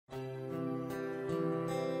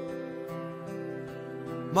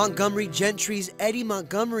Montgomery Gentry's Eddie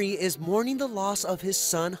Montgomery is mourning the loss of his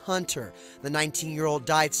son Hunter. The 19-year-old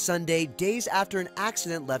died Sunday, days after an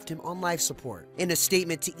accident left him on life support. In a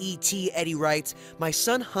statement to ET, Eddie writes, "My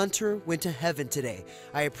son Hunter went to heaven today.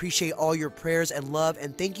 I appreciate all your prayers and love,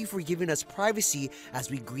 and thank you for giving us privacy as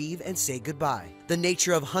we grieve and say goodbye." The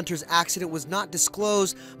nature of Hunter's accident was not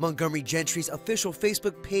disclosed. Montgomery Gentry's official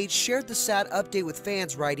Facebook page shared the sad update with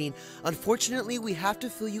fans, writing, "Unfortunately, we have to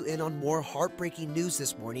fill you in on more heartbreaking news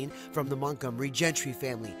this morning from the Montgomery Gentry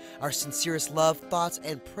family. Our sincerest love, thoughts,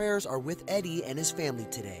 and prayers are with Eddie and his family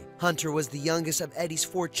today." Hunter was the youngest of Eddie's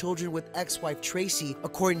 4 children with ex-wife Tracy.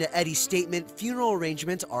 According to Eddie's statement, funeral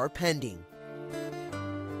arrangements are pending.